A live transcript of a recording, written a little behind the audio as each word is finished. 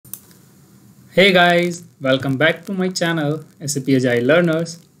Hey guys, welcome back to my channel SAP Agile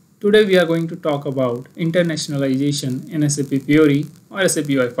Learners. Today we are going to talk about internationalization in SAP Fiori or SAP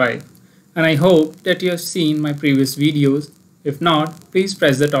UI5. And I hope that you have seen my previous videos. If not, please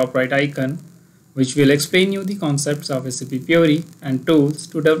press the top right icon, which will explain you the concepts of SAP Fiori and tools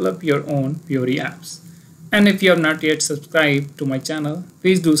to develop your own Fiori apps. And if you have not yet subscribed to my channel,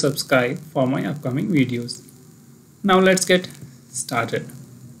 please do subscribe for my upcoming videos. Now let's get started.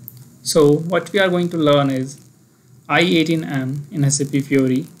 So what we are going to learn is i18n in SAP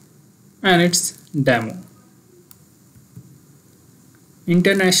Fiori and its demo.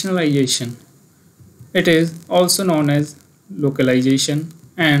 Internationalization. It is also known as localization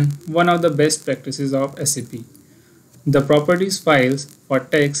and one of the best practices of SAP. The properties files for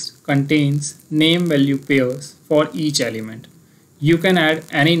text contains name value pairs for each element. You can add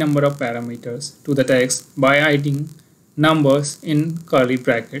any number of parameters to the text by adding numbers in curly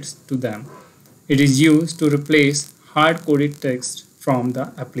brackets to them. It is used to replace hard-coded text from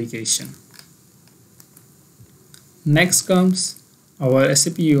the application. Next comes our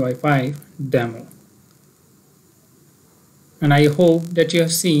SAPUI5 demo. And I hope that you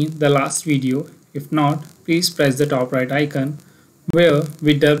have seen the last video. If not, please press the top right icon where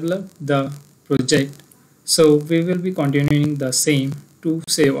we developed the project. So we will be continuing the same to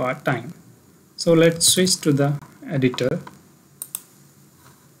save our time. So let's switch to the editor.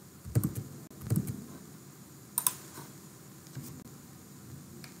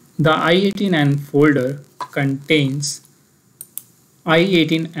 The i18n folder contains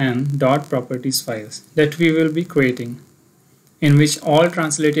i18n.properties files that we will be creating, in which all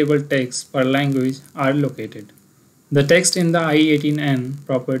translatable texts per language are located. The text in the i18n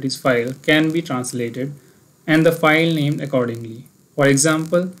properties file can be translated and the file named accordingly. For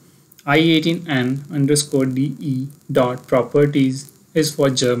example, i18n_de.properties is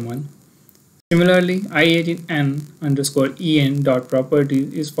for German. Similarly,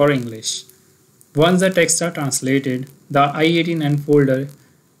 i18n_en.properties is for English. Once the texts are translated, the i18n folder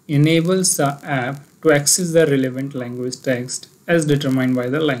enables the app to access the relevant language text as determined by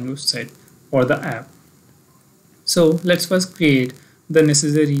the language set for the app. So let's first create the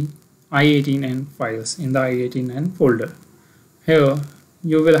necessary i18n files in the i18n folder. Here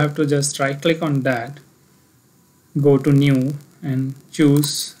you will have to just right click on that, go to new and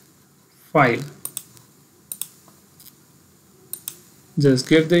choose file. Just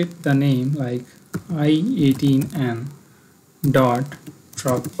give it the name like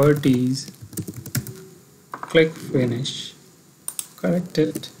i18n.properties. Click finish. Correct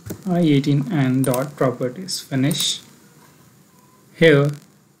it. i18n.properties. Finish. Here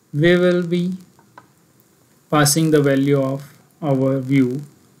we will be passing the value of our view.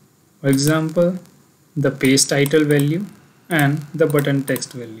 For example, the page title value and the button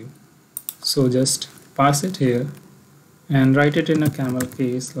text value. So just pass it here and write it in a camel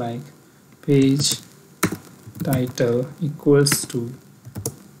case like page title equals to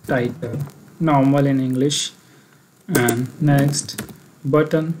title, normal in English, and next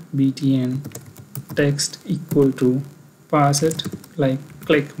button btn text equal to, pass it like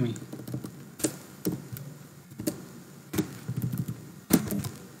click me.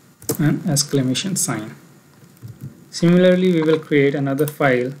 An exclamation sign. Similarly, we will create another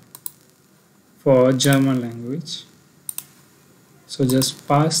file for German language. So just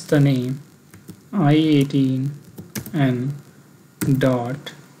pass the name i18n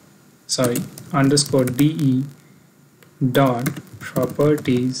 _de dot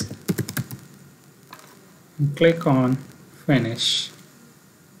properties and click on finish.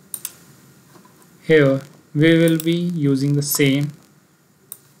 Here we will be using the same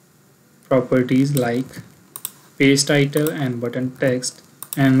properties like page title and button text,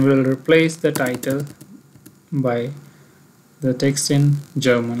 and we'll replace the title by the text in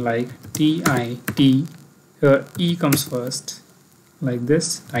German like TIT. Here E comes first like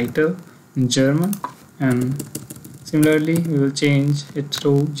this, title in German, and similarly we will change it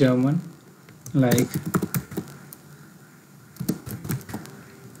to German like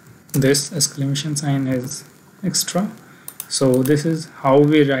this. Exclamation sign is extra. So this is how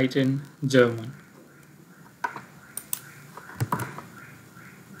we write in German.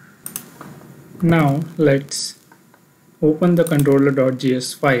 Now let's open the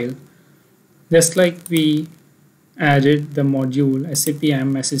controller.js file. Just like we added the module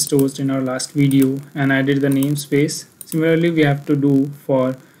SAPM message toast in our last video and added the namespace, similarly we have to do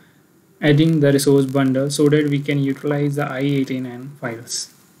for adding the resource bundle so that we can utilize the i18n files.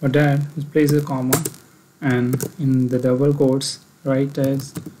 For that, let's place a comma and in the double quotes write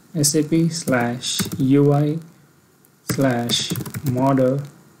as SAP/UI/model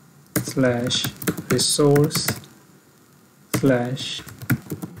slash resource slash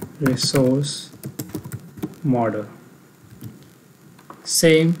resource model.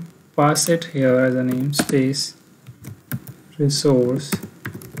 Same, pass it here as a namespace resource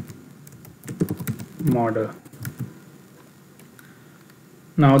model.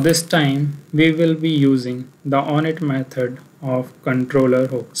 Now this time we will be using the onIt method of controller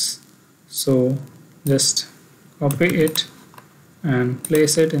hooks. So just copy it and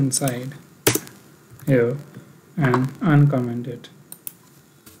place it inside here and uncomment it.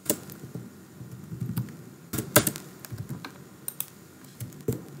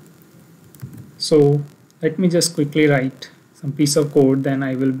 So let me just quickly write some piece of code, then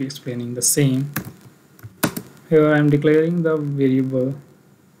I will be explaining the same. Here I am declaring the variable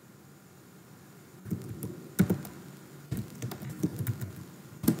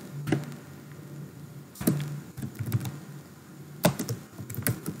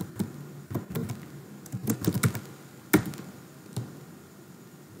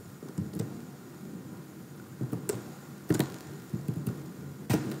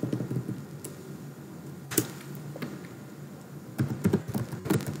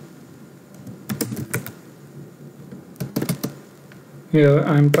here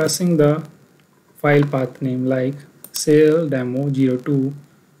I am passing the file path name like sale demo02,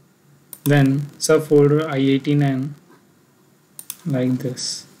 then subfolder i18n like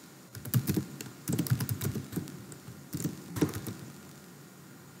this.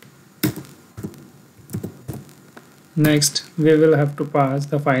 Next we will have to pass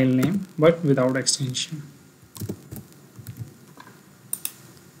the file name but without extension.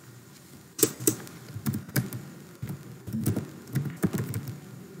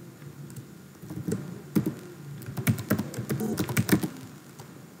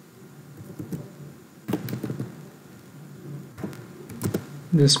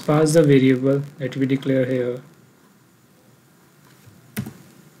 Just pass the variable that we declare here.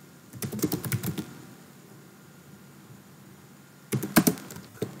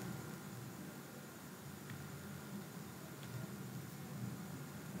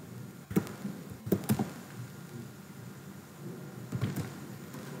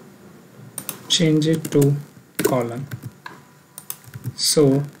 Change it to column.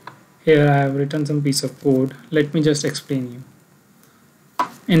 So here I have written some piece of code. Let me just explain you.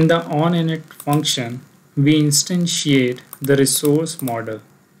 In the onInit function, we instantiate the resource model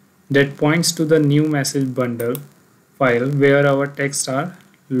that points to the new message bundle file where our texts are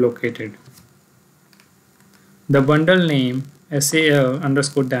located. The bundle name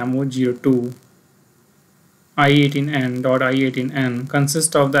sal_demo02 i18n.i18n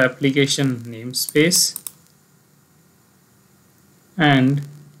consists of the application namespace and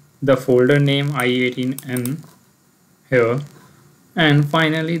the folder name i18n here, and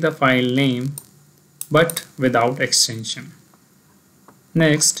finally the file name but without extension.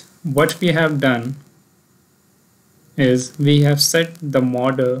 Next, what we have done is we have set the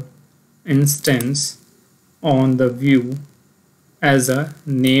model instance on the view as a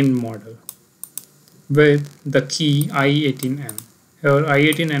named model with the key i18n. Here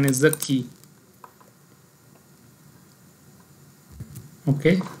i18n is the key.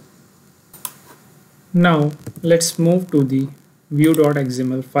 Okay. Now let's move to the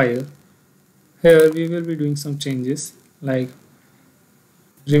view.xml file. Here we will be doing some changes like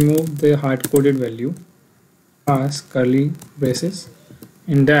remove the hard-coded value, pass curly braces,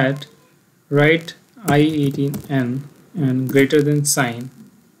 in that write i18n and greater than sign,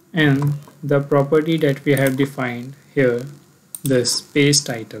 and the property that we have defined here, this page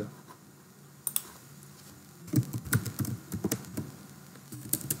title.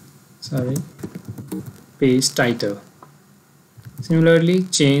 Page title. Similarly,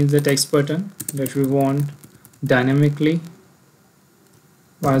 change the text button that we want dynamically,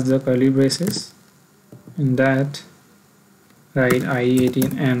 pass the curly braces, in that write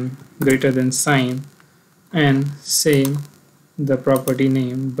i18n greater than sign, and same the property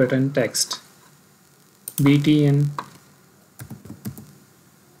name button text btn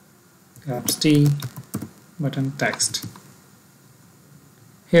caps T button text.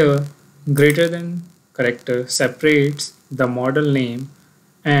 Here greater than character separates the model name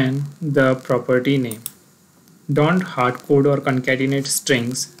and the property name. Don't hardcode or concatenate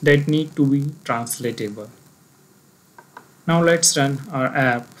strings that need to be translatable. Now let's run our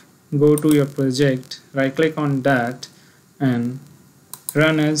app. Go to your project, right click on that and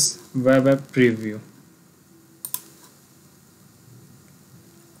run as web app preview.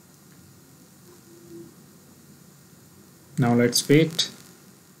 Now let's wait.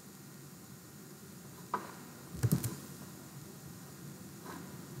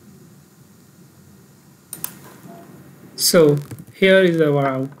 So here is our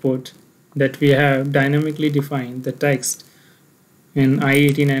output that we have dynamically defined the text in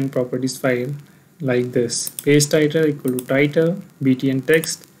i18n properties file like this. Page title equal to title, btn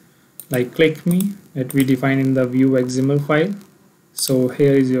text like click me that we define in the Viewxml file. So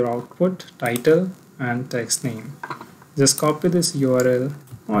here is your output, title and text name. Just copy this URL,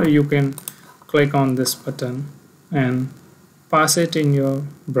 or you can click on this button and pass it in your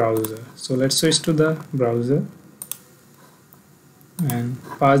browser. So let's switch to the browser and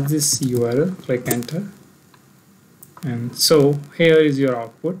pass this URL, click enter, and so here is your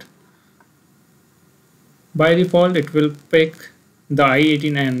output. By default it will pick the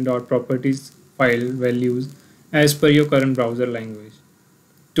i18n.properties file values as per your current browser language.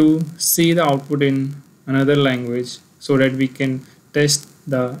 To see the output in another language so that we can test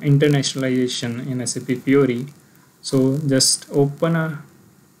the internationalization in SAP Fiori, so just open a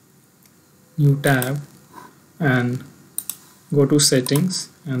new tab and go to settings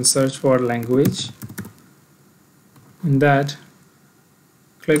and search for language. In that,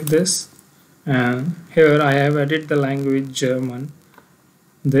 click this, and here I have added the language German.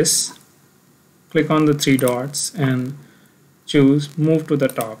 This, click on the three dots and choose move to the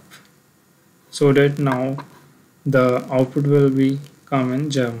top, so that now the output will be come in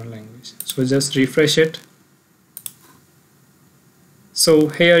German language. So just refresh it. So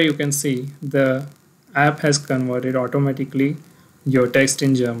here you can see the app has converted automatically your text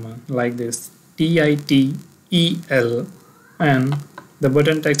in German like this, TITEL, and the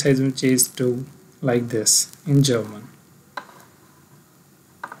button text has been changed to like this in German.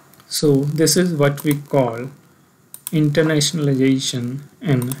 So this is what we call internationalization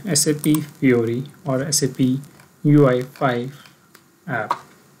in SAP Fiori or SAP UI5 app.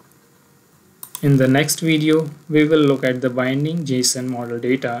 In the next video, we will look at the binding JSON model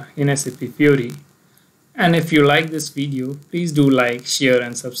data in SAP Fiori. And if you like this video, please do like, share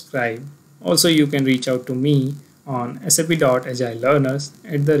and subscribe. Also, you can reach out to me on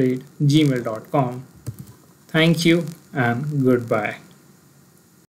sap.agilelearners@gmail.com. Thank you and goodbye.